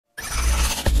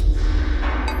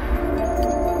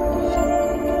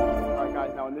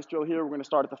drill here, we're going to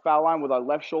start at the foul line with our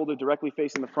left shoulder directly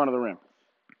facing the front of the rim.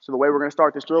 So the way we're going to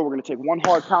start this drill, we're going to take one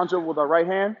hard pound drill with our right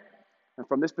hand. And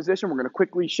from this position, we're going to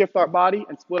quickly shift our body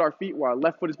and split our feet where our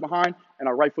left foot is behind and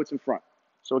our right foot's in front.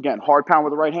 So again, hard pound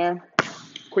with the right hand,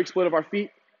 quick split of our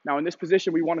feet. Now in this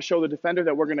position, we want to show the defender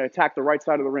that we're going to attack the right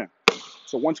side of the rim.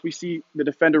 So once we see the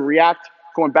defender react,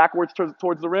 going backwards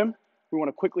towards the rim, we want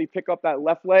to quickly pick up that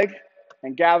left leg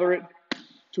and gather it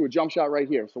to a jump shot right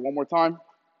here. So one more time,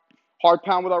 hard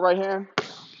pound with our right hand,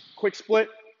 quick split,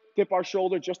 dip our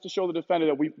shoulder just to show the defender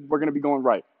that we're going to be going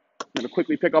right. We're going to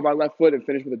quickly pick up our left foot and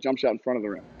finish with a jump shot in front of the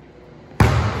rim.